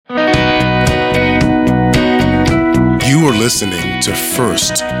listening to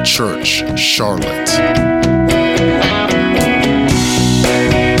First Church Charlotte.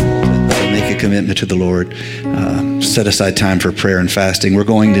 Make a commitment to the Lord. Set aside time for prayer and fasting. We're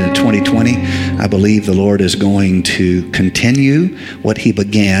going to 2020. I believe the Lord is going to continue what He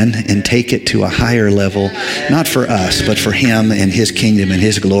began and take it to a higher level, not for us, but for Him and His kingdom and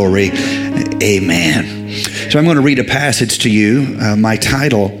His glory. Amen. So I'm going to read a passage to you. My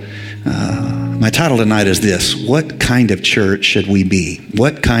title tonight is this: what kind of church should we be?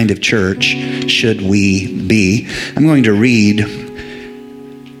 What kind of church should we be? I'm going to read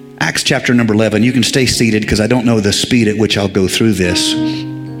Acts chapter number 11. You can stay seated because I don't know the speed at which I'll go through this.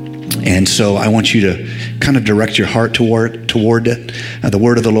 And so I want you to kind of direct your heart toward it. The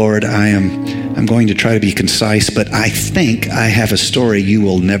word of the Lord. I'm going to try to be concise, but I think I have a story you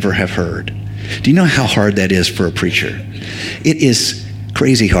will never have heard. Do you know how hard that is for a preacher? It is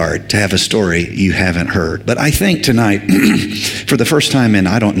crazy hard to have a story you haven't heard. But I think tonight, for the first time in,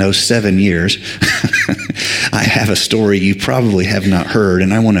 7 years, I have a story you probably have not heard,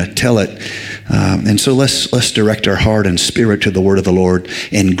 and I want to tell it. And so let's direct our heart and spirit to the word of the Lord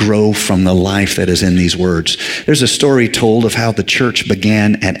and grow from the life that is in these words. There's a story told of how the church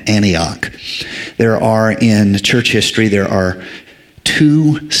began at Antioch. In church history, there are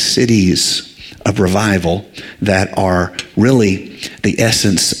 2 cities of revival that are really the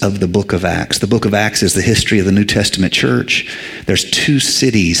essence of the book of Acts. The book of Acts is the history of the New Testament church. There's 2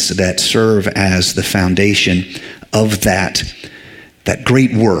 cities that serve as the foundation of that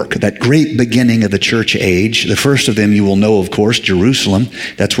great work, that great beginning of the church age. The first of them you will know, of course, Jerusalem.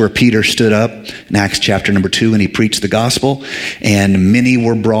 That's where Peter stood up in Acts chapter number 2 and he preached the gospel. And many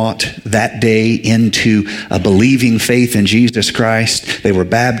were brought that day into a believing faith in Jesus Christ. They were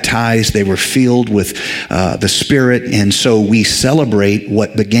baptized. They were filled with the Spirit. And so we celebrate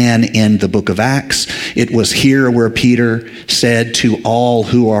what began in the book of Acts. It was here where Peter said to all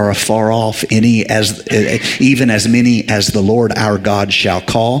who are afar off, even as many as the Lord our God shall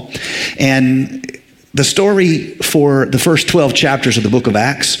call. And the story for the first 12 chapters of the book of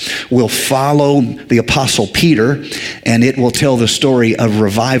Acts will follow the Apostle Peter, and it will tell the story of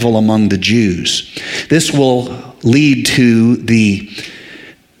revival among the Jews. This will lead to the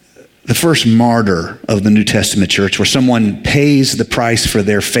first martyr of the New Testament church, where someone pays the price for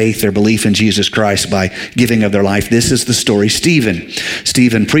their faith, their belief in Jesus Christ by giving of their life. This is the story. Stephen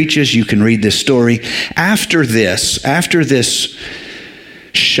preaches. You can read this story. After this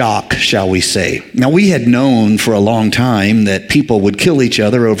shock, shall we say. Now, we had known for a long time that people would kill each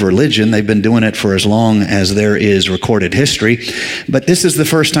other over religion. They've been doing it for as long as there is recorded history. But this is the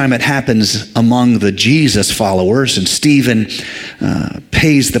first time it happens among the Jesus followers, and Stephen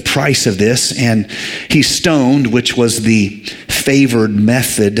pays the price of this, and he's stoned, which was the favored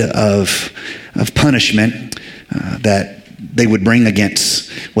method of punishment that they would bring against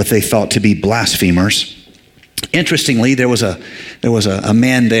what they thought to be blasphemers. Interestingly, there was a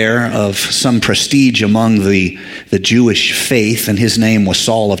man there of some prestige among the Jewish faith, and his name was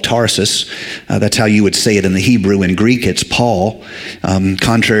Saul of Tarsus. That's how you would say it in the Hebrew. In Greek, it's Paul.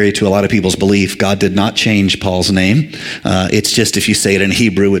 Contrary to a lot of people's belief, God did not change Paul's name. It's just if you say it in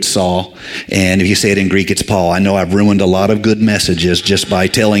Hebrew, it's Saul, and if you say it in Greek, it's Paul. I know I've ruined a lot of good messages just by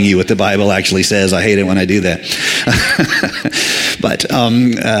telling you what the Bible actually says. I hate it when I do that. But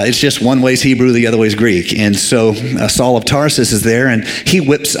it's just one way's Hebrew, the other way's Greek. And so Saul of Tarsus is there, and he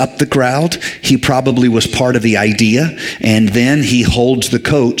whips up the crowd. He probably was part of the idea, and then he holds the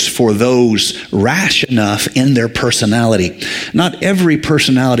coats for those rash enough in their personality. Not every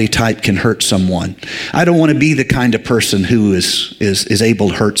personality type can hurt someone. I don't want to be the kind of person who is able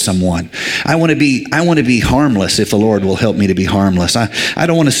to hurt someone. I want to be harmless if the Lord will help me to be harmless. I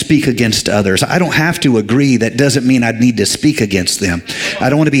don't want to speak against others. I don't have to agree. That doesn't mean I need to speak against them. I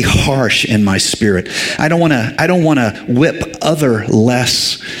don't want to be harsh in my spirit. I don't want to whip other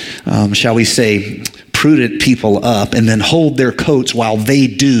less, shall we say, prudent people up and then hold their coats while they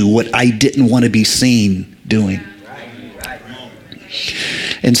do what I didn't want to be seen doing.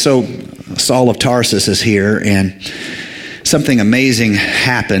 And so Saul of Tarsus is here, and something amazing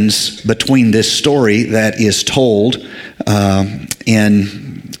happens between this story that is told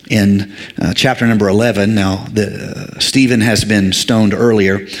in chapter number 11. Now, Stephen has been stoned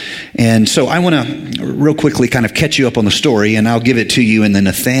earlier. And so I want to real quickly kind of catch you up on the story, and I'll give it to you in the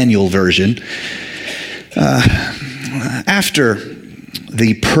Nathaniel version. After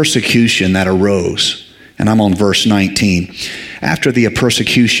the persecution that arose, and I'm on verse 19, after the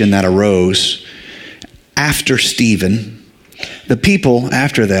persecution that arose after Stephen, the people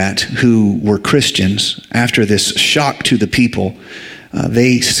after that who were Christians, after this shock to the people,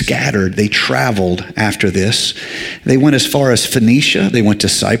 they scattered, they traveled after this. They went as far as Phoenicia, they went to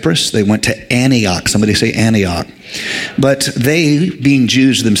Cyprus, they went to Antioch. Somebody say Antioch. But they, being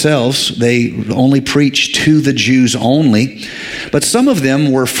Jews themselves, they only preached to the Jews only. But some of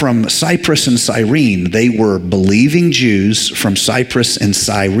them were from Cyprus and Cyrene. They were believing Jews from Cyprus and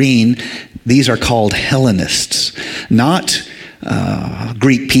Cyrene. These are called Hellenists, not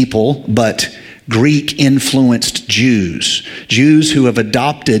Greek people, but Greek-influenced Jews. Jews who have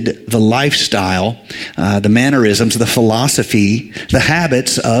adopted the lifestyle, the mannerisms, the philosophy, the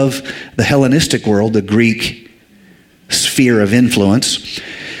habits of the Hellenistic world, the Greek sphere of influence.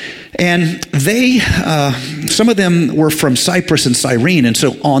 And they, some of them were from Cyprus and Cyrene. And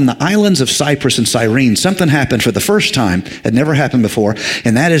so on the islands of Cyprus and Cyrene, something happened for the first time. It never happened before.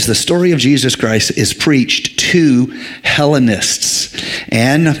 And that is the story of Jesus Christ is preached to Hellenists.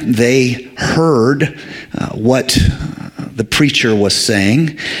 And they heard what the preacher was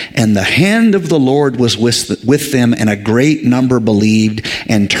saying. And the hand of the Lord was with them, and a great number believed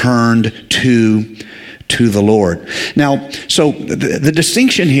and turned to the Lord. Now, so the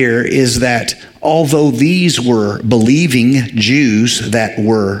distinction here is that although these were believing Jews that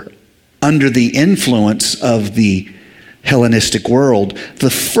were under the influence of the Hellenistic world,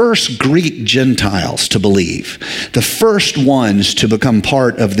 the first Greek Gentiles to believe, the first ones to become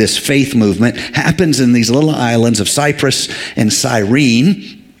part of this faith movement, happens in these little islands of Cyprus and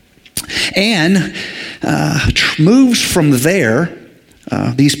Cyrene, and moves from there.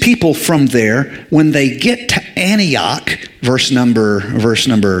 These people from there, when they get to Antioch, verse number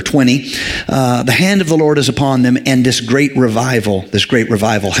 20, the hand of the Lord is upon them, and this great revival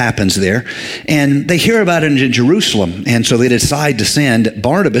happens there. And they hear about it in Jerusalem, and so they decide to send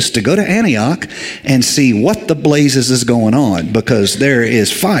Barnabas to go to Antioch and see what the blazes is going on, because there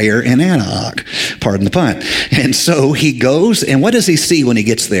is fire in Antioch, pardon the pun. And so he goes, and what does he see when he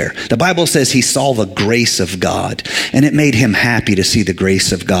gets there? The Bible says he saw the grace of God, and it made him happy to see the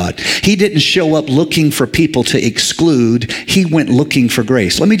grace of God. He didn't show up looking for people to exclude. He went looking for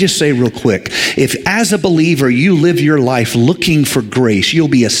grace. Let me just say real quick, if as a believer you live your life looking for grace, you'll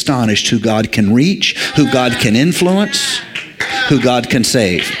be astonished who God can reach, who God can influence, who God can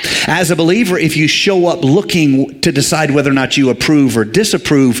save. As a believer, if you show up looking to decide whether or not you approve or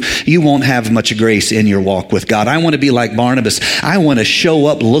disapprove, you won't have much grace in your walk with God. I want to be like Barnabas. I want to show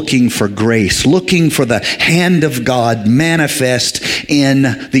up looking for grace, looking for the hand of God manifest in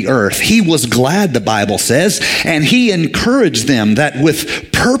the earth. He was glad, the Bible says, and he encouraged them that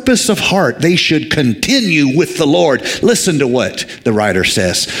with purpose of heart they should continue with the Lord. Listen to what the writer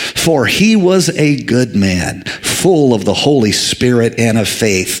says. For he was a good man, full of the Holy Spirit and of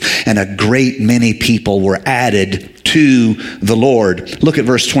faith, and a great many people were added to the Lord. Look at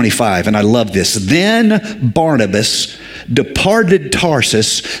verse 25, and I love this. Then Barnabas departed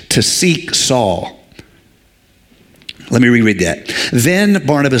Tarsus to seek Saul. Let me reread that. Then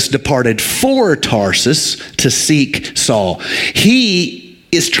Barnabas departed for Tarsus to seek Saul. He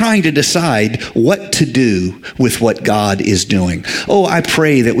is trying to decide what to do with what God is doing. Oh, I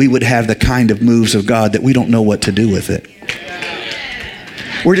pray that we would have the kind of moves of God that we don't know what to do with it.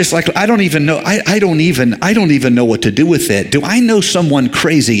 We're just like, I don't even know. I don't even know what to do with it. Do I know someone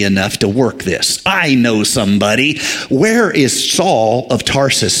crazy enough to work this? I know somebody. Where is Saul of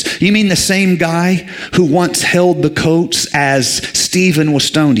Tarsus? You mean the same guy who once held the coats as Stephen was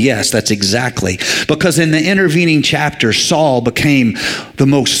stoned? Yes, that's exactly. Because in the intervening chapter, Saul became the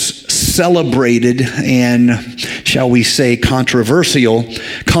most celebrated and, shall we say, controversial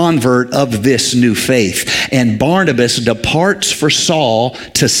convert of this new faith. And Barnabas departs for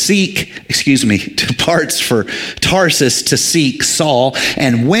Tarsus to seek Saul.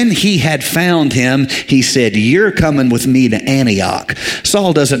 And when he had found him, he said, "You're coming with me to Antioch."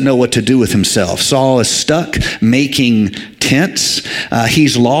 Saul doesn't know what to do with himself. Saul is stuck making tents.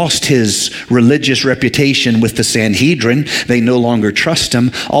 He's lost his religious reputation with the Sanhedrin. They no longer trust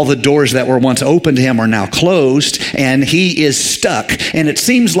him. All the doors that were once open to him are now closed, and he is stuck. And it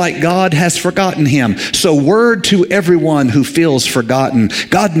seems like God has forgotten him. So word to everyone who feels forgotten,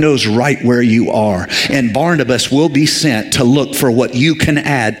 God knows right where you are. And Barnabas will be sent to look for what you can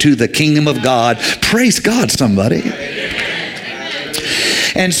add to the kingdom of God. Praise God, somebody.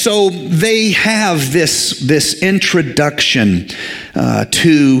 And so they have this introduction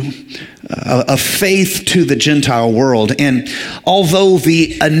to a faith to the Gentile world. And although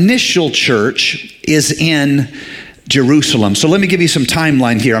the initial church is in Jerusalem. So let me give you some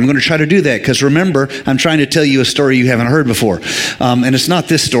timeline here. I'm going to try to do that because remember, I'm trying to tell you a story you haven't heard before. And it's not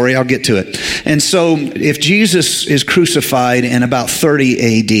this story. I'll get to it. And so if Jesus is crucified in about 30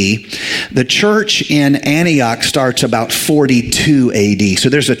 AD, the church in Antioch starts about 42 AD. So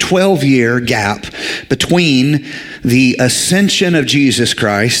there's a 12-year gap between the ascension of Jesus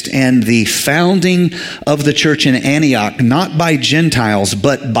Christ and the founding of the church in Antioch, not by Gentiles,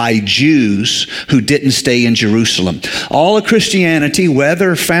 but by Jews who didn't stay in Jerusalem. All of Christianity,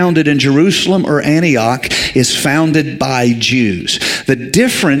 whether founded in Jerusalem or Antioch, is founded by Jews. The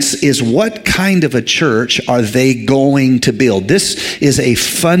difference is what kind of a church are they going to build? This is a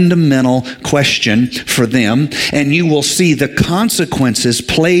fundamental question for them, and you will see the consequences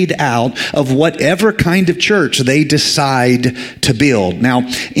played out of whatever kind of church they decide to build. Now,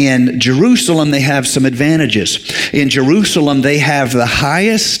 in Jerusalem, they have some advantages. In Jerusalem, they have the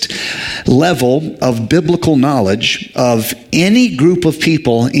highest level of biblical knowledge of any group of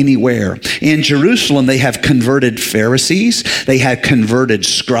people anywhere. In Jerusalem, they have converted Pharisees, they have converted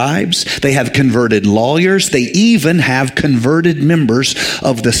scribes, they have converted lawyers, they even have converted members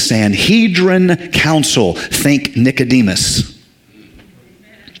of the Sanhedrin Council. Think Nicodemus.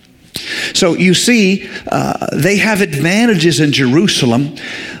 So you see, they have advantages in Jerusalem,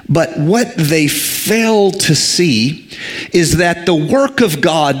 but what they fail to see is that the work of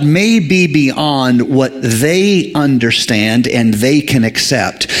God may be beyond what they understand and they can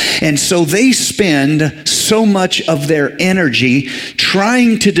accept. And so they spend so much of their energy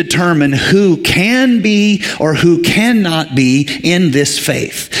trying to determine who can be or who cannot be in this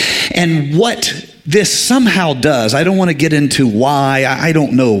faith. And what this somehow does, I don't want to get into why, I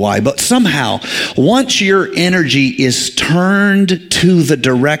don't know why, but somehow, once your energy is turned to the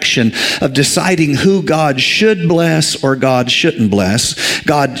direction of deciding who God should bless or God shouldn't bless,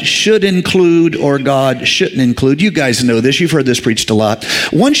 God should include or God shouldn't include, you guys know this, you've heard this preached a lot.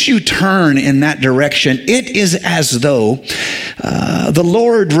 Once you turn in that direction, it is as though the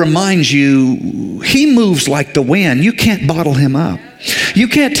Lord reminds you, He moves like the wind. You can't bottle Him up. You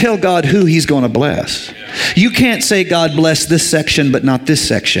can't tell God who He's going to bless. You can't say, God bless this section, but not this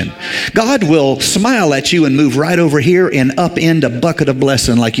section. God will smile at you and move right over here and upend a bucket of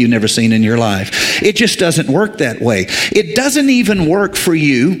blessing like you've never seen in your life. It just doesn't work that way. It doesn't even work for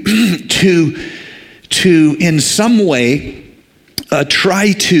you to in some way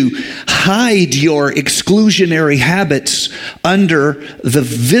try to hide your exclusionary habits under the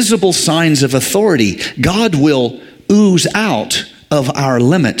visible signs of authority. God will ooze out of our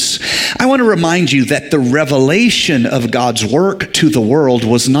limits. I want to remind you that the revelation of God's work to the world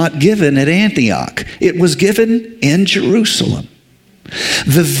was not given at Antioch. It was given in Jerusalem.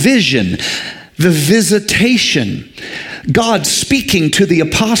 The vision, the visitation, God speaking to the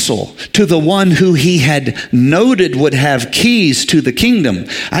apostle, to the one who He had noted would have keys to the kingdom.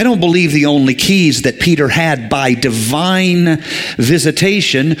 I don't believe the only keys that Peter had by divine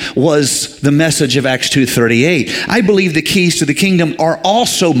visitation was the message of Acts 2:38. I believe the keys to the kingdom are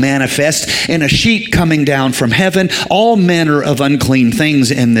also manifest in a sheet coming down from heaven, all manner of unclean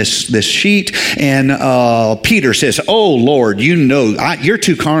things in this sheet. And Peter says, oh Lord, you know, you're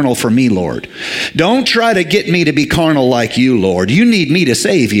too carnal for me, Lord. Don't try to get me to be carnal like you, Lord. You need me to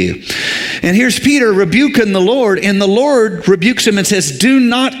save you. And here's Peter rebuking the Lord, and the Lord rebukes him and says, do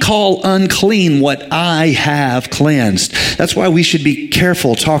not call unclean what I have cleansed. That's why we should be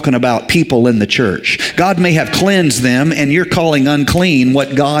careful talking about people in the church. God may have cleansed them, and you're calling unclean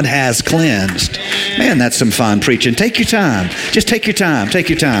what God has cleansed. Man, that's some fine preaching. Take your time. Just take your time. Take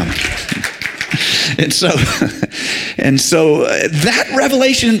your time. And so that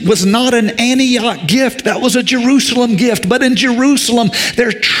revelation was not an Antioch gift. That was a Jerusalem gift. But in Jerusalem,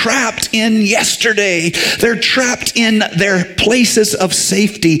 they're trapped in yesterday. They're trapped in their places of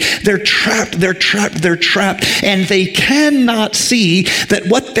safety. They're trapped. And they cannot see that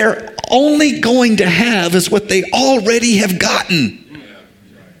what they're only going to have is what they already have gotten.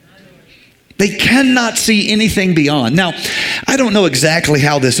 They cannot see anything beyond. Now, I don't know exactly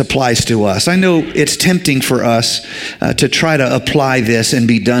how this applies to us. I know it's tempting for us to try to apply this and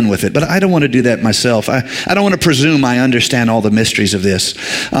be done with it, but I don't want to do that myself. I don't want to presume I understand all the mysteries of this.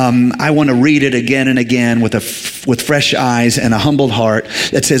 I want to read it again and again with fresh eyes and a humbled heart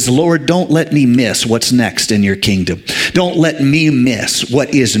that says, Lord, don't let me miss what's next in your kingdom. Don't let me miss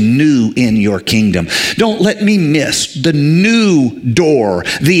what is new in your kingdom. Don't let me miss the new door,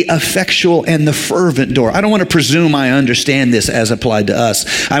 the effectual and the fervent door. I don't want to presume I understand this as applied to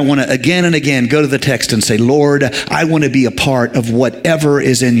us. I want to again and again go to the text and say, Lord, I want to be a part of whatever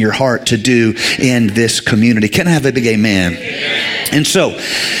is in your heart to do in this community. Can I have a big amen? Amen. And so,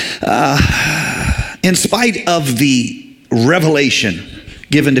 In spite of the revelation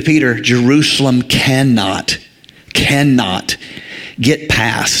given to Peter, Jerusalem cannot get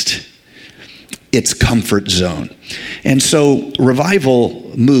past its comfort zone. And so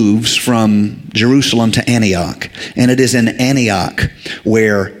revival moves from Jerusalem to Antioch. And it is in Antioch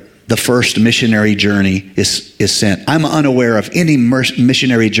where the first missionary journey is sent. I'm unaware of any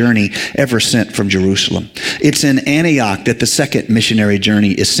missionary journey ever sent from Jerusalem. It's in Antioch that the second missionary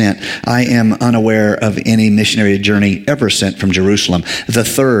journey is sent. I am unaware of any missionary journey ever sent from Jerusalem. The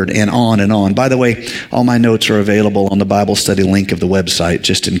third, and on and on. By the way, all my notes are available on the Bible study link of the website,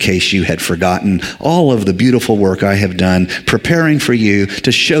 just in case you had forgotten all of the beautiful work I have done preparing for you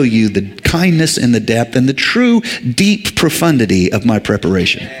to show you the kindness and the depth and the true deep profundity of my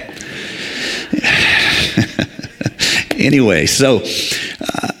preparation. Anyway, so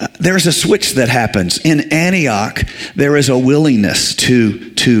there's a switch that happens. In Antioch, there is a willingness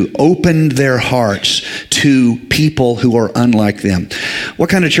to open their hearts to people who are unlike them. What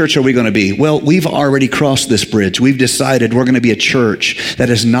kind of church are we going to be? Well, we've already crossed this bridge. We've decided we're going to be a church that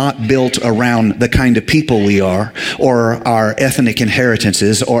is not built around the kind of people we are, or our ethnic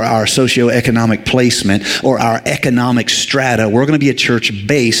inheritances, or our socioeconomic placement, or our economic strata. We're going to be a church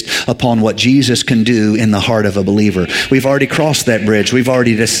based upon what Jesus can do in the heart of a believer. We've already crossed that bridge. We've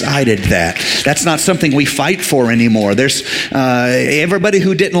already decided that. That's not something we fight for anymore. There's everybody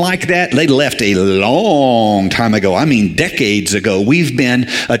who didn't like that, they left a long time ago. I mean, decades ago. We've been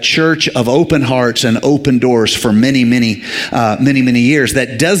a church of open hearts and open doors for many years.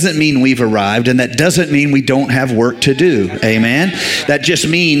 That doesn't mean we've arrived, and that doesn't mean we don't have work to do. Amen? That just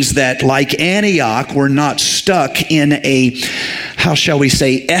means that, like Antioch, we're not stuck in a, how shall we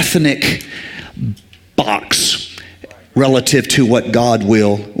say, ethnic box relative to what God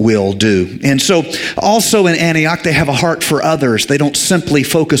will do. And so also in Antioch, they have a heart for others. They don't simply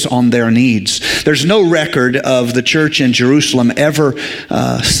focus on their needs. There's no record of the church in Jerusalem ever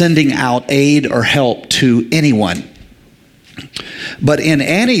sending out aid or help to anyone. But in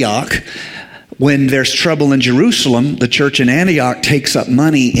Antioch, when there's trouble in Jerusalem, the church in Antioch takes up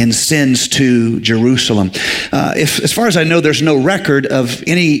money and sends to Jerusalem. As far as I know, there's no record of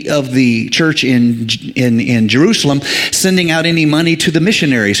any of the church in Jerusalem sending out any money to the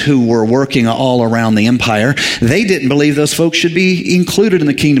missionaries who were working all around the empire. They didn't believe those folks should be included in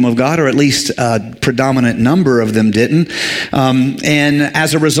the kingdom of God, or at least a predominant number of them didn't. And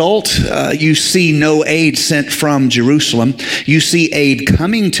as a result, you see no aid sent from Jerusalem. You see aid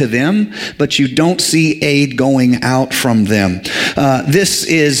coming to them, but you don't see aid going out from them. This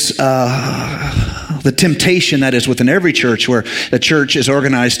is the temptation that is within every church, where the church is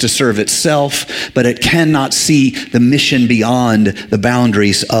organized to serve itself, but it cannot see the mission beyond the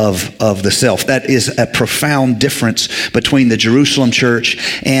boundaries of the self. That is a profound difference between the Jerusalem church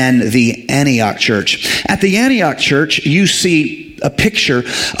and the Antioch church. At the Antioch church, you see a picture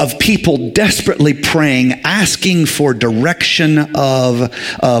of people desperately praying, asking for direction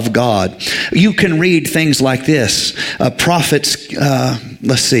of God. You can read things like this. Prophets,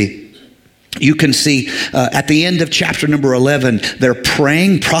 let's see. You can see at the end of chapter number 11, they're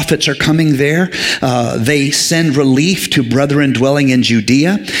praying. Prophets are coming there. They send relief to brethren dwelling in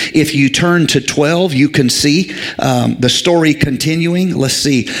Judea. If you turn to 12, you can see the story continuing. Let's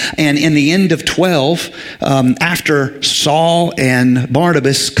see. And in the end of 12, after Saul and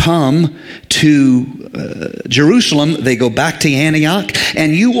Barnabas come to Jerusalem, they go back to Antioch.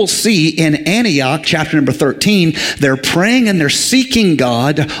 And you will see in Antioch, chapter number 13, they're praying and they're seeking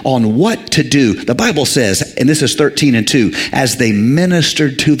God on what to do. The Bible says, and this is 13:2, as they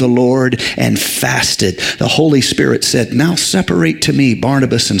ministered to the Lord and fasted, the Holy Spirit said, now separate to me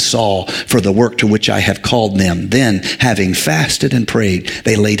Barnabas and Saul for the work to which I have called them. Then, having fasted and prayed,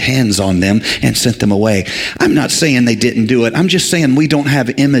 they laid hands on them and sent them away. I'm not saying they didn't do it. I'm just saying we don't have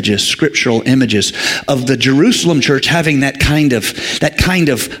images, scriptural images of the Jerusalem church having that kind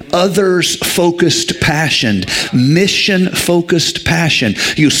of others-focused passion, mission-focused passion.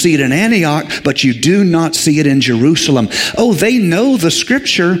 You see it in Antioch, but you do not see it in Jerusalem. Oh, they know the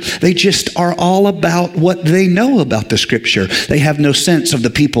scripture. They just are all about what they know about the scripture. They have no sense of the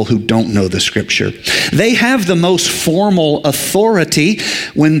people who don't know the scripture. They have the most formal authority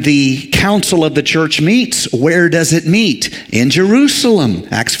when the council of the church meets. Where does it meet? In Jerusalem.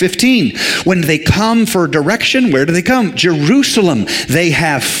 Acts 15. When they come for direction, where do they come? Jerusalem. They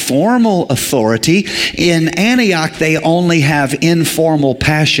have formal authority. In Antioch, they only have informal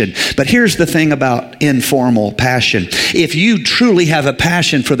passion. But here's here's the thing about informal passion. If you truly have a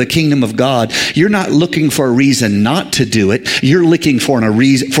passion for the kingdom of God, you're not looking for a reason not to do it. You're looking for a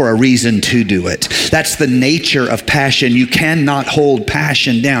reason to do it. That's the nature of passion. You cannot hold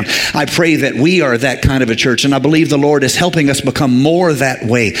passion down. I pray that we are that kind of a church, and I believe the Lord is helping us become more that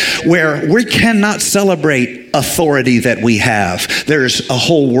way, where we cannot celebrate authority that we have. There's a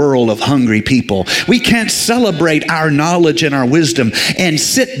whole world of hungry people. We can't celebrate our knowledge and our wisdom and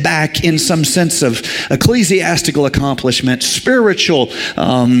sit back in some sense of ecclesiastical accomplishment, spiritual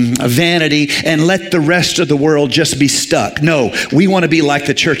vanity, and let the rest of the world just be stuck. No, we want to be like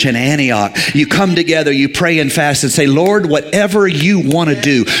the church in Antioch. You come together, you pray and fast and say, Lord, whatever you want to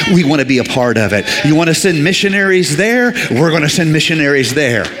do, we want to be a part of it. You want to send missionaries there? We're going to send missionaries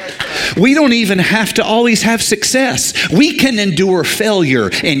there. We don't even have to always have success. We can endure failure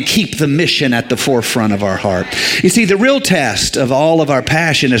and keep the mission at the forefront of our heart. You see, the real test of all of our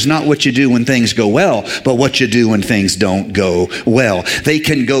passion is not what you do when things go well, but what you do when things don't go well. They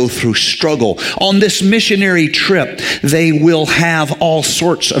can go through struggle. On this missionary trip, they will have all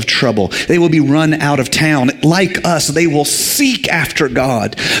sorts of trouble. They will be run out of town. Like us, they will seek after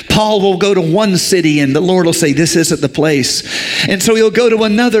God. Paul will go to one city and the Lord will say, this isn't the place. And so he'll go to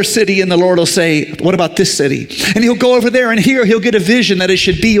another city and the Lord will say, what about this city? And he'll go over there, and here he'll get a vision that it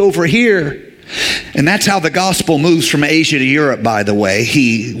should be over here. And that's how the gospel moves from Asia to Europe, by the way.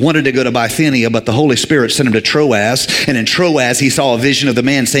 He wanted to go to Bithynia, but the Holy Spirit sent him to Troas. And in Troas, he saw a vision of the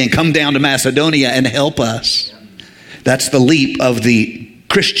man saying, come down to Macedonia and help us. That's the leap of the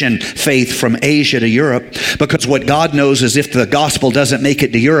Christian faith from Asia to Europe, because what God knows is if the gospel doesn't make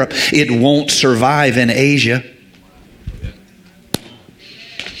it to Europe, it won't survive in Asia.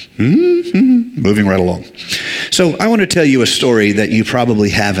 Moving right along. So I want to tell you a story that you probably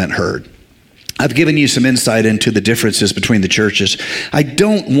haven't heard. I've given you some insight into the differences between the churches. I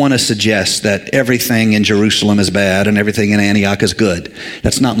don't want to suggest that everything in Jerusalem is bad and everything in Antioch is good.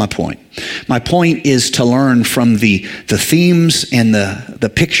 That's not my point. My point is to learn from the themes and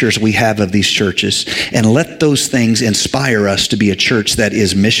the pictures we have of these churches and let those things inspire us to be a church that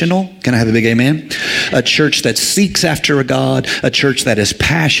is missional. Can I have a big amen? A church that seeks after a God, a church that is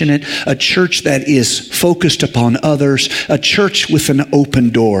passionate, a church that is focused upon others, a church with an open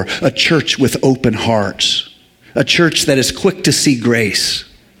door, a church with open hearts, a church that is quick to see grace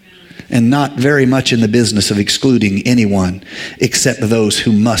and not very much in the business of excluding anyone except those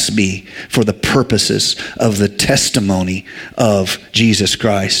who must be for the purposes of the testimony of Jesus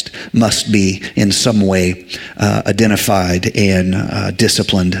Christ, must be in some way identified and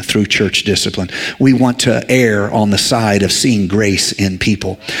disciplined through church discipline. We want to err on the side of seeing grace in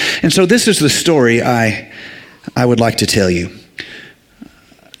people. And so this is the story I would like to tell you.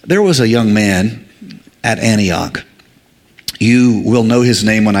 There was a young man at Antioch. You will know his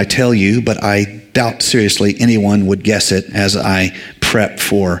name when I tell you, but I doubt seriously anyone would guess it as I prep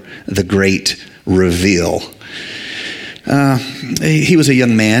for the great reveal. He was a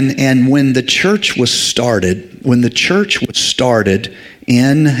young man, and when the church was started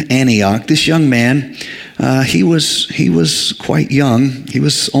in Antioch, this young man, he was quite young. He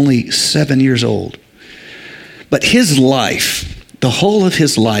was only 7 years old. But his life, the whole of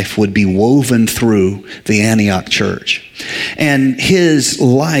his life would be woven through the Antioch church. And his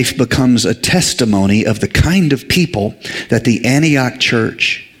life becomes a testimony of the kind of people that the Antioch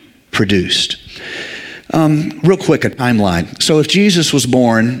church produced. Real quick, a timeline. So if Jesus was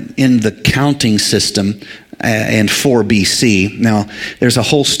born in the counting system in 4 BC, now there's a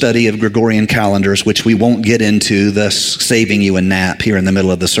whole study of Gregorian calendars, which we won't get into, thus saving you a nap here in the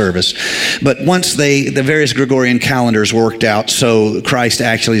middle of the service. But once the various Gregorian calendars worked out, so Christ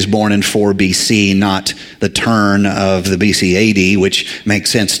actually is born in 4 BC, not the turn of the BC AD, which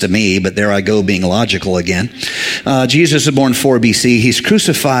makes sense to me, but there I go being logical again. Jesus is born 4 BC. He's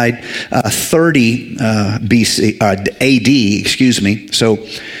crucified 30 AD, excuse me. So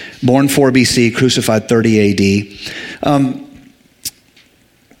born 4 BC, crucified 30 AD.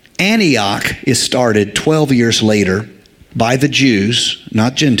 Antioch is started 12 years later by the Jews,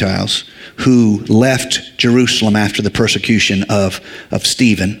 not Gentiles, who left Jerusalem after the persecution of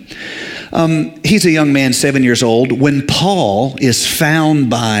Stephen. He's a young man, 7 years old, when Paul is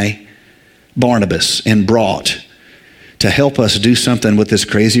found by Barnabas and brought to help us do something with this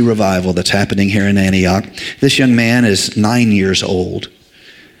crazy revival that's happening here in Antioch. This young man is 9 years old.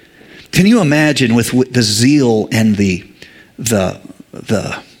 Can you imagine with the zeal and the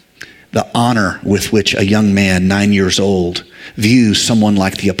honor with which a young man, 9 years old, views someone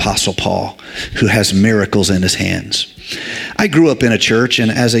like the Apostle Paul, who has miracles in his hands. I grew up in a church,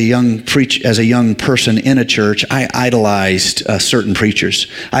 and as a young person in a church, I idolized certain preachers.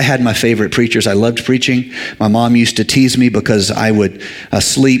 I had my favorite preachers. I loved preaching. My mom used to tease me because I would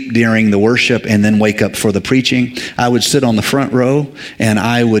sleep during the worship and then wake up for the preaching. I would sit on the front row, and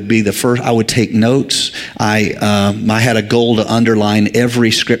I would be the first. I would take notes. I had a goal to underline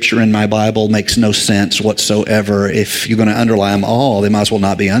every scripture in my Bible. Makes no sense whatsoever. If you're going to underline them all, they might as well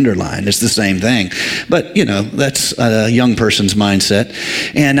not be underlined. It's the same thing. But, that's a young person's mindset.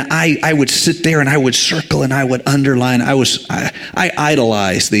 And I would sit there and I would circle and I would underline. I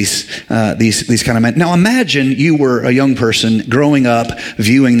idolized these kind of men. Now imagine you were a young person growing up,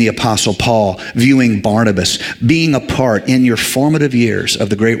 viewing the Apostle Paul, viewing Barnabas, being a part in your formative years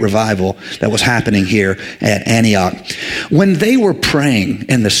of the great revival that was happening here at Antioch. When they were praying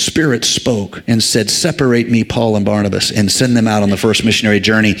and the Spirit spoke and said, "Separate me, Paul and Barnabas, and send them out on the first missionary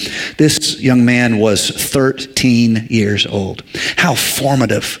journey," this young man was 13 years old. How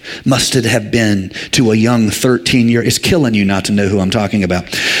formative must it have been to a young 13-year, it's killing you not to know who I'm talking about,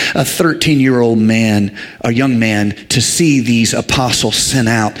 a 13-year-old man, a young man, to see these apostles sent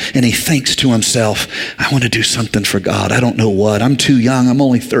out, and he thinks to himself, I want to do something for God. I don't know what. I'm too young. I'm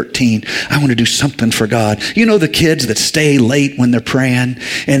only 13. I want to do something for God. You know the kids that stay late when they're praying,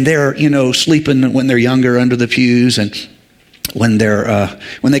 and they're, sleeping when they're younger under the pews, and when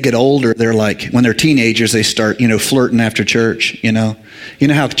they get older, they're like, when they're teenagers, they start, flirting after church, You know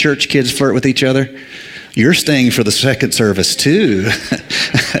how church kids flirt with each other? You're staying for the second service too.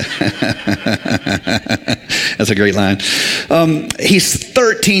 That's a great line. He's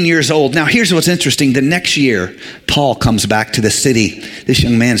 13 years old. Now here's what's interesting. The next year, Paul comes back to the city. This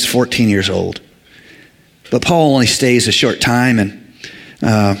young man's 14 years old. But Paul only stays a short time, and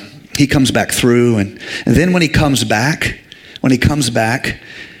he comes back through. And then when he comes back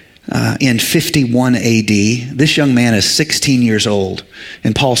in 51 AD, this young man is 16 years old,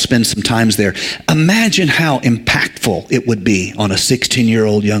 and Paul spends some time there. Imagine how impactful it would be on a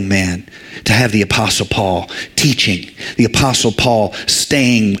 16-year-old young man to have the Apostle Paul teaching, the Apostle Paul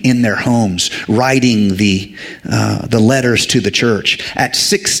staying in their homes, writing the letters to the church. At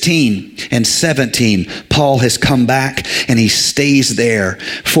 16 and 17, Paul has come back, and he stays there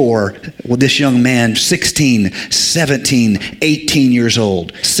for this young man, 16, 17, 18 years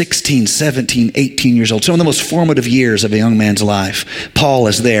old. 16, 17, 18 years old. Some of the most formative years of a young man's life. Paul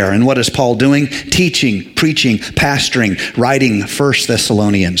is there. And what is Paul doing? Teaching, preaching, pastoring, writing 1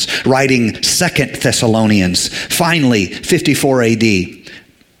 Thessalonians, writing 2 Thessalonians. Finally, 54 AD,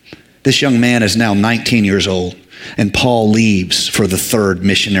 this young man is now 19 years old. And Paul leaves for the third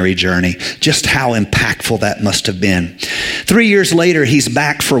missionary journey. Just how impactful that must have been. 3 years later, he's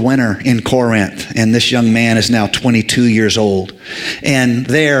back for winter in Corinth. And this young man is now 22 years old. And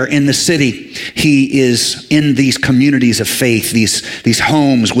there in the city, he is in these communities of faith, these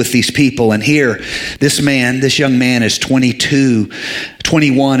homes with these people. And here, this young man is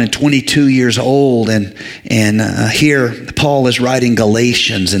 21 and 22 years old. And here, Paul is writing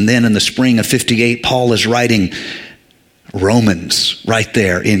Galatians. And then in the spring of 58, Paul is writing Romans right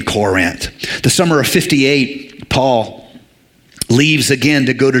there in Corinth. The summer of 58, Paul leaves again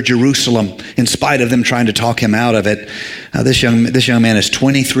to go to Jerusalem in spite of them trying to talk him out of it. This young man is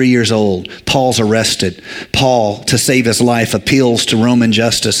 23 years old. Paul's arrested. Paul, to save his life, appeals to Roman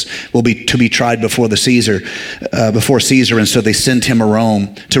justice, to be tried before Caesar, and so they send him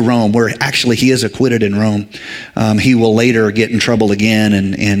to Rome, where actually he is acquitted in Rome. He will later get in trouble again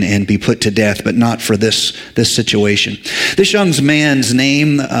and be put to death, but not for this situation. This young man's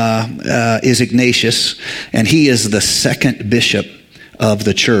name is Ignatius, and he is the second bishop of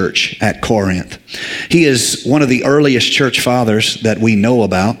the church at Corinth. He is one of the earliest church fathers that we know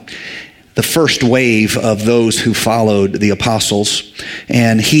about, the first wave of those who followed the apostles,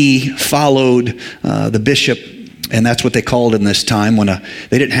 and he followed the bishop. And that's what they called in this time when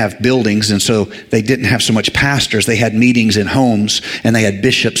they didn't have buildings, and so they didn't have so much pastors. They had meetings in homes, and they had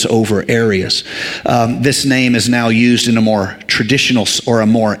bishops over areas. This name is now used in a more traditional or a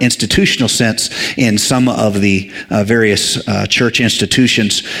more institutional sense in some of the various church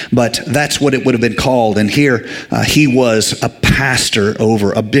institutions, but that's what it would have been called. And here he was a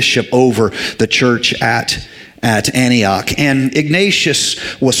bishop over the church at Antioch. And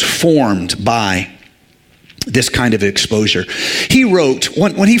Ignatius was formed by this kind of exposure. He wrote,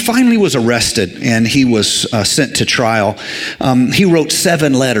 when he finally was arrested and he was sent to trial, he wrote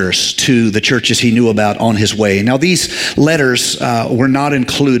 7 letters to the churches he knew about on his way. Now, these letters were not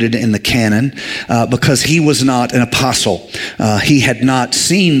included in the canon because he was not an apostle. He had not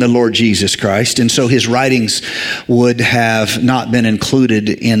seen the Lord Jesus Christ, and so his writings would have not been included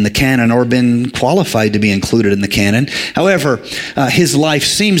in the canon or been qualified to be included in the canon. However, his life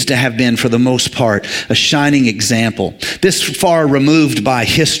seems to have been, for the most part, a shining example. This far removed by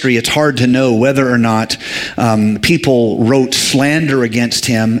history, it's hard to know whether or not people wrote slander against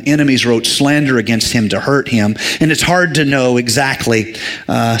him, enemies wrote slander against him to hurt him, and it's hard to know exactly,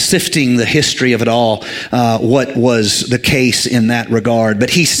 sifting the history of it all, what was the case in that regard. But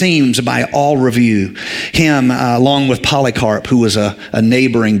he seems, by all review, him along with Polycarp, who was a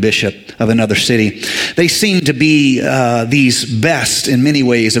neighboring bishop of another city, they seem to be these best in many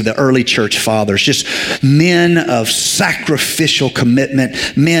ways of the early church fathers, just men of sacrificial commitment,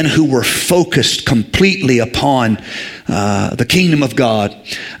 men who were focused completely upon the kingdom of God.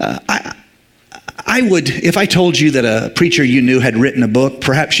 I would, if I told you that a preacher you knew had written a book,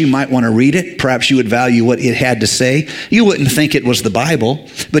 perhaps you might want to read it. Perhaps you would value what it had to say. You wouldn't think it was the Bible,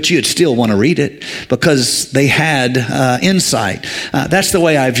 but you'd still want to read it because they had insight. That's the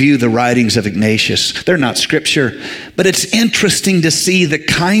way I view the writings of Ignatius. They're not scripture, but it's interesting to see the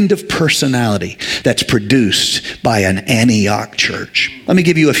kind of personality that's produced by an Antioch church. Let me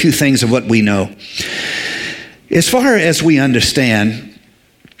give you a few things of what we know. As far as we understand,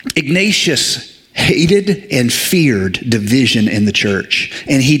 Ignatius hated and feared division in the church,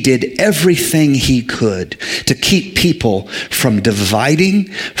 and he did everything he could to keep people from dividing,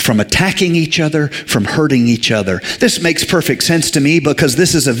 from attacking each other, from hurting each other. This makes perfect sense to me because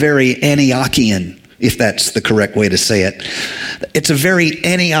this is a very Antiochian, if that's the correct way to say it. It's a very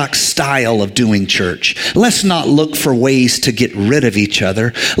Antioch style of doing church. Let's not look for ways to get rid of each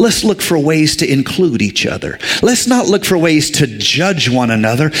other. Let's look for ways to include each other. Let's not look for ways to judge one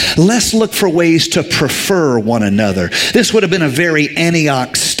another. Let's look for ways to prefer one another. This would have been a very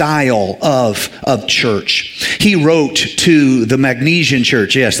Antioch style of church. He wrote to the Magnesian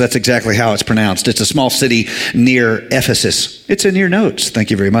church. Yes, that's exactly how it's pronounced. It's a small city near Ephesus. It's in your notes. Thank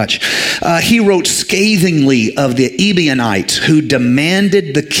you very much. He wrote scathingly of the Ebionites who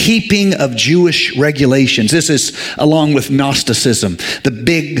demanded the keeping of Jewish regulations. This is along with Gnosticism, the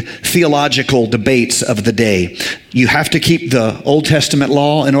big theological debates of the day. You have to keep the Old Testament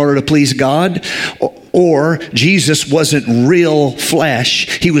law in order to please God, or Jesus wasn't real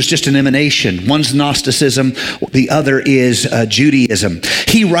flesh. He was just an emanation. One's Gnosticism, the other is Judaism.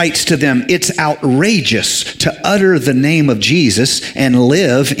 He writes to them, it's outrageous to utter the name of Jesus and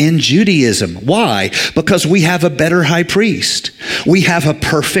live in Judaism. Why? Because we have a better high priest. We have a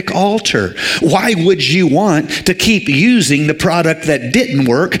perfect altar. Why would you want to keep using the product that didn't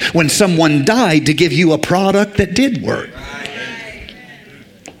work when someone died to give you a product that did work?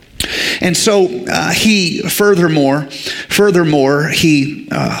 And so he furthermore, he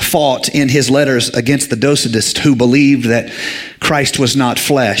fought in his letters against the Docetists who believed that Christ was not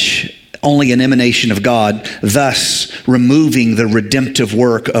flesh, only an emanation of God, thus removing the redemptive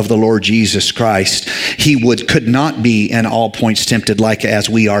work of the Lord Jesus Christ. He could not be in all points tempted like as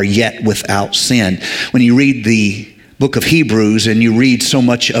we are, yet without sin. When you read the book of Hebrews and you read so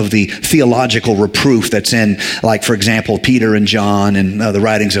much of the theological reproof that's in, like, for example, Peter and John and the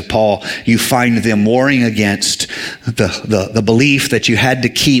writings of Paul, you find them warring against the belief that you had to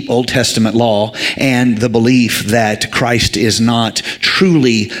keep Old Testament law and the belief that Christ is not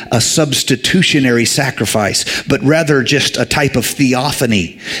truly a substitutionary sacrifice, but rather just a type of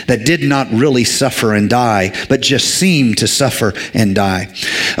theophany that did not really suffer and die, but just seemed to suffer and die.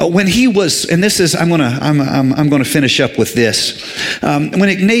 When he was, and this is, I'm going to finish up with this. When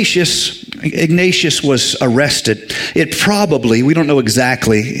Ignatius was arrested, it probably, we don't know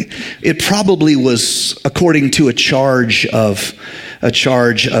exactly, it probably was according to a charge of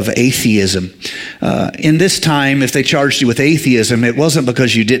atheism. In this time, if they charged you with atheism, it wasn't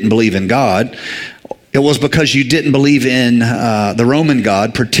because you didn't believe in God. It was because you didn't believe in the Roman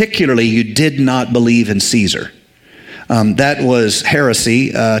God. Particularly, you did not believe in Caesar. That was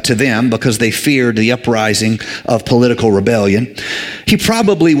heresy to them because they feared the uprising of political rebellion. He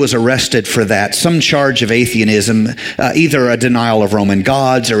probably was arrested for that, some charge of atheism, either a denial of Roman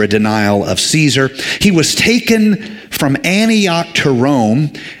gods or a denial of Caesar. He was taken from Antioch to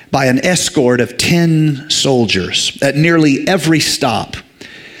Rome by an escort of 10 soldiers. At nearly every stop,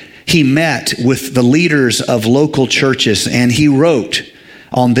 he met with the leaders of local churches, and he wrote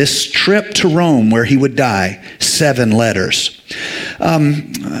on this trip to Rome where he would die 7 letters.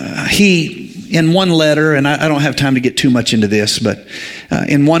 He in one letter, and I don't have time to get too much into this, but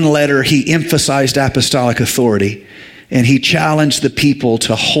in one letter, he emphasized apostolic authority. And he challenged the people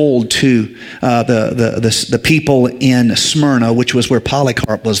to hold to the people in Smyrna, which was where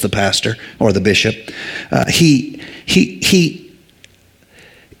Polycarp was the pastor or the bishop. He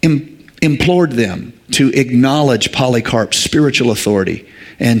implored them to acknowledge Polycarp's spiritual authority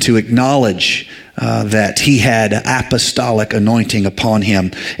and to acknowledge that he had apostolic anointing upon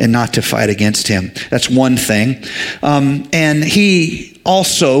him and not to fight against him. That's one thing. And he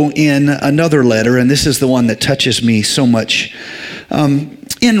also, in another letter, and this is the one that touches me so much,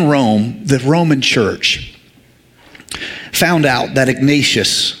 in Rome, the Roman church found out that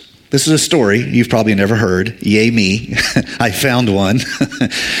Ignatius, this is a story you've probably never heard, yay me, I found one.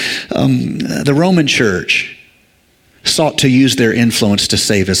 The Roman church sought to use their influence to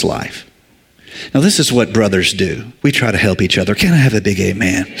save his life. Now, this is what brothers do. We try to help each other. Can I have a big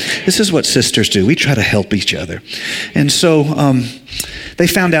amen? This is what sisters do. We try to help each other. And so they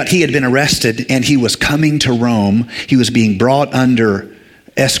found out he had been arrested and he was coming to Rome. He was being brought under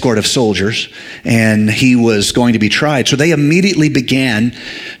escort of soldiers and he was going to be tried. So they immediately began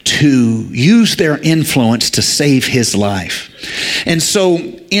to use their influence to save his life. And so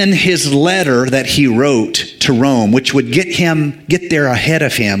in his letter that he wrote to Rome, which would get there ahead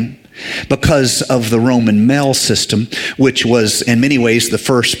of him, because of the Roman mail system, which was in many ways the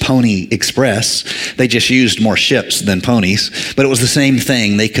first pony express. They just used more ships than ponies, but it was the same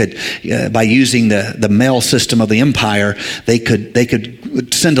thing. They could, by using the mail system of the empire, they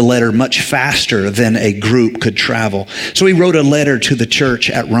could send a letter much faster than a group could travel. So he wrote a letter to the church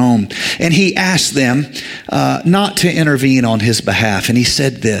at Rome, and he asked them not to intervene on his behalf. And he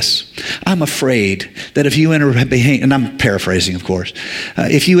said this: I'm afraid that if you intervene, and I'm paraphrasing, of course,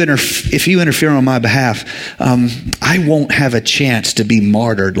 if you interfere on my behalf, I won't have a chance to be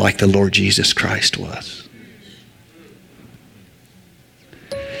martyred like the Lord Jesus Christ was.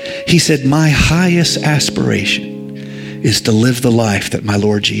 He said, my highest aspiration is to live the life that my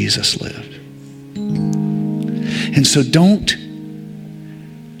Lord Jesus lived. And so don't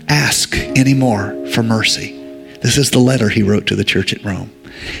ask anymore for mercy. This is the letter he wrote to the church at Rome.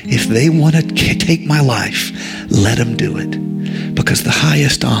 If they want to take my life, let them do it, because the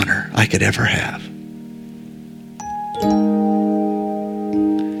highest honor I could ever have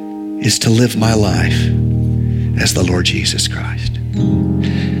is to live my life as the Lord Jesus Christ.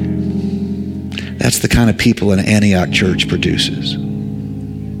 That's the kind of people an Antioch church produces.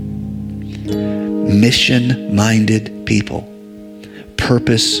 Mission-minded people,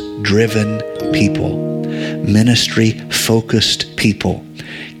 purpose-driven people, ministry-focused people,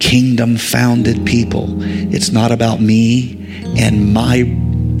 kingdom-founded people. It's not about me and my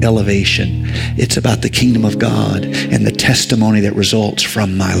elevation. It's about the kingdom of God and the testimony that results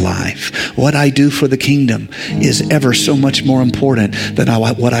from my life. What I do for the kingdom is ever so much more important than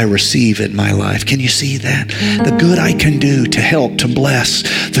what I receive in my life. Can you see that? The good I can do to help, to bless,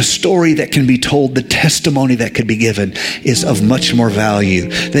 the story that can be told, the testimony that could be given is of much more value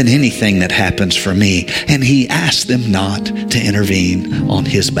than anything that happens for me. And he asked them not to intervene on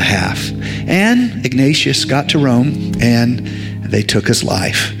his behalf. And Ignatius got to Rome and they took his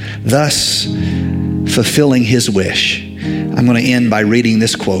life, thus fulfilling his wish. I'm going to end by reading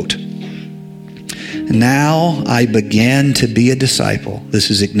this quote. Now I began to be a disciple. This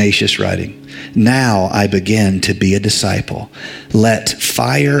is Ignatius writing. Now I began to be a disciple. Let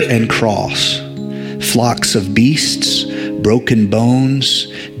fire and cross, flocks of beasts, broken bones,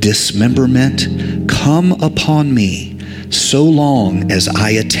 dismemberment come upon me so long as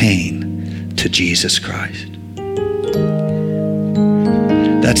I attain to Jesus Christ.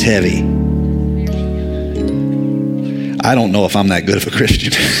 That's heavy. I don't know if I'm that good of a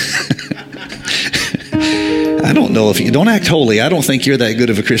Christian. I don't know if you don't act holy. I don't think you're that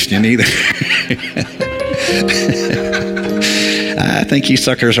good of a Christian either. I think you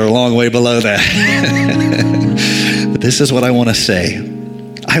suckers are a long way below that. But this is what I want to say.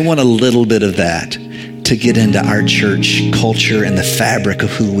 I want a little bit of that to get into our church culture and the fabric of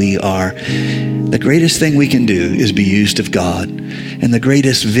who we are. The greatest thing we can do is be used of God. And the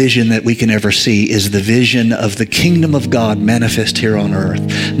greatest vision that we can ever see is the vision of the kingdom of God manifest here on earth.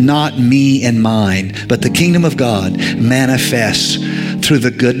 Not me and mine, but the kingdom of God manifests through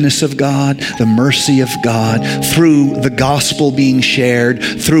the goodness of God, the mercy of God, through the gospel being shared,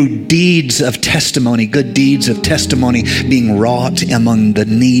 through deeds of testimony, good deeds of testimony being wrought among the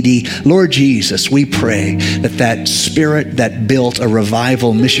needy. Lord Jesus, we pray that that spirit that built a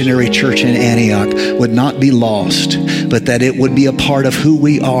revival missionary church in Antioch would not be lost, but that it would be a part of who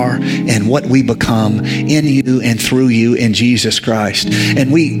we are and what we become in you and through you in Jesus Christ.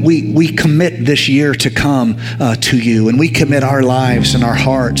 And we commit this year to come to you, and we commit our lives and our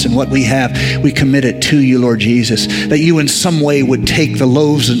hearts and what we have, we commit it to you, Lord Jesus, that you in some way would take the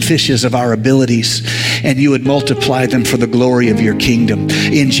loaves and fishes of our abilities and you would multiply them for the glory of your kingdom.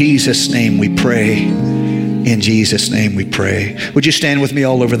 In Jesus' name we pray. In Jesus' name we pray. Would you stand with me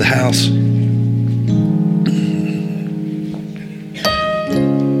all over the house?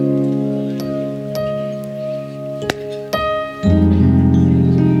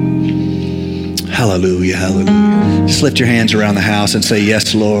 Hallelujah, hallelujah. Just lift your hands around the house and say,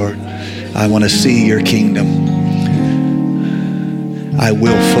 yes, Lord, I want to see your kingdom. I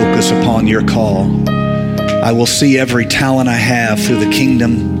will focus upon your call. I will see every talent I have through the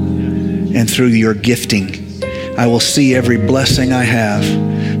kingdom and through your gifting. I will see every blessing I have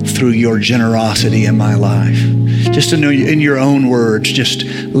through your generosity in my life. Just in your own words, just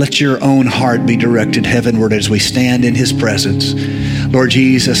let your own heart be directed heavenward as we stand in his presence. Lord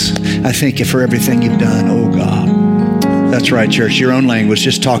Jesus, I thank you for everything you've done, oh God. That's right, church, your own language.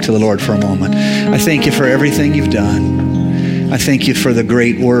 Just talk to the Lord for a moment. I thank you for everything you've done. I thank you for the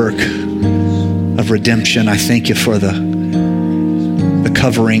great work of redemption. I thank you for the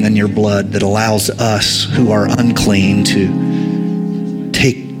covering in your blood that allows us who are unclean to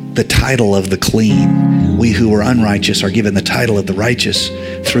take the title of the clean. We who are unrighteous are given the title of the righteous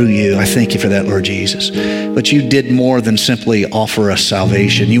through you. I thank you for that, Lord Jesus. But you did more than simply offer us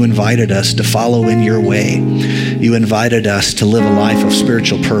salvation. You invited us to follow in your way. You invited us to live a life of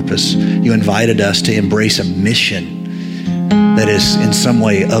spiritual purpose. You invited us to embrace a mission that is in some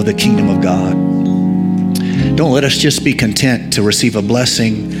way of the kingdom of God. Don't let us just be content to receive a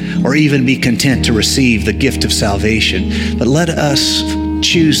blessing or even be content to receive the gift of salvation, but let us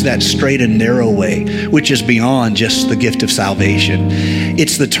choose that straight and narrow way, which is beyond just the gift of salvation.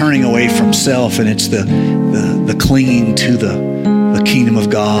 It's the turning away from self, and it's the clinging to the kingdom of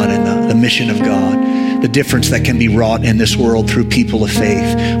God and the mission of God, the difference that can be wrought in this world through people of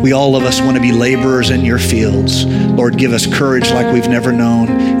faith. We all of us want to be laborers in your fields. Lord, give us courage like we've never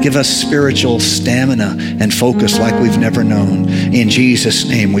known. Give us spiritual stamina and focus like we've never known. In Jesus'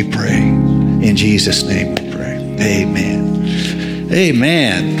 name we pray. In Jesus' name we pray. Amen.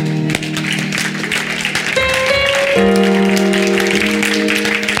 Amen.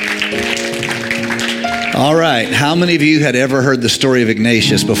 All right. How many of you had ever heard the story of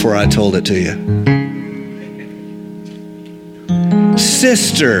Ignatius before I told it to you?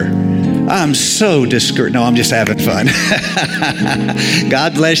 Sister, I'm so discouraged. No, I'm just having fun.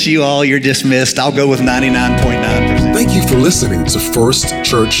 God bless you all. You're dismissed. I'll go with 99.9%. Thank you for listening to First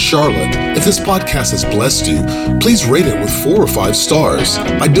Church Charlotte. If this podcast has blessed you, please rate it with 4 or 5 stars.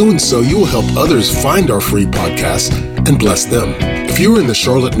 By doing so, you will help others find our free podcast and bless them. If you're in the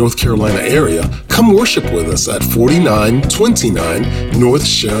Charlotte, North Carolina area, come worship with us at 4929 North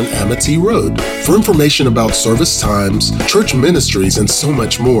Sharon Amity Road. For information about service times, church ministries, and so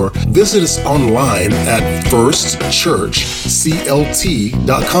much more, visit us online at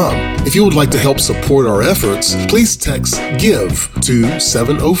firstchurchclt.com. If you would like to help support our efforts, please text GIVE to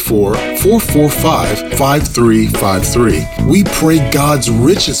 704-445-5353. We pray God's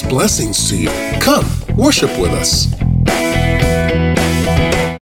richest blessings to you. Come, worship with us.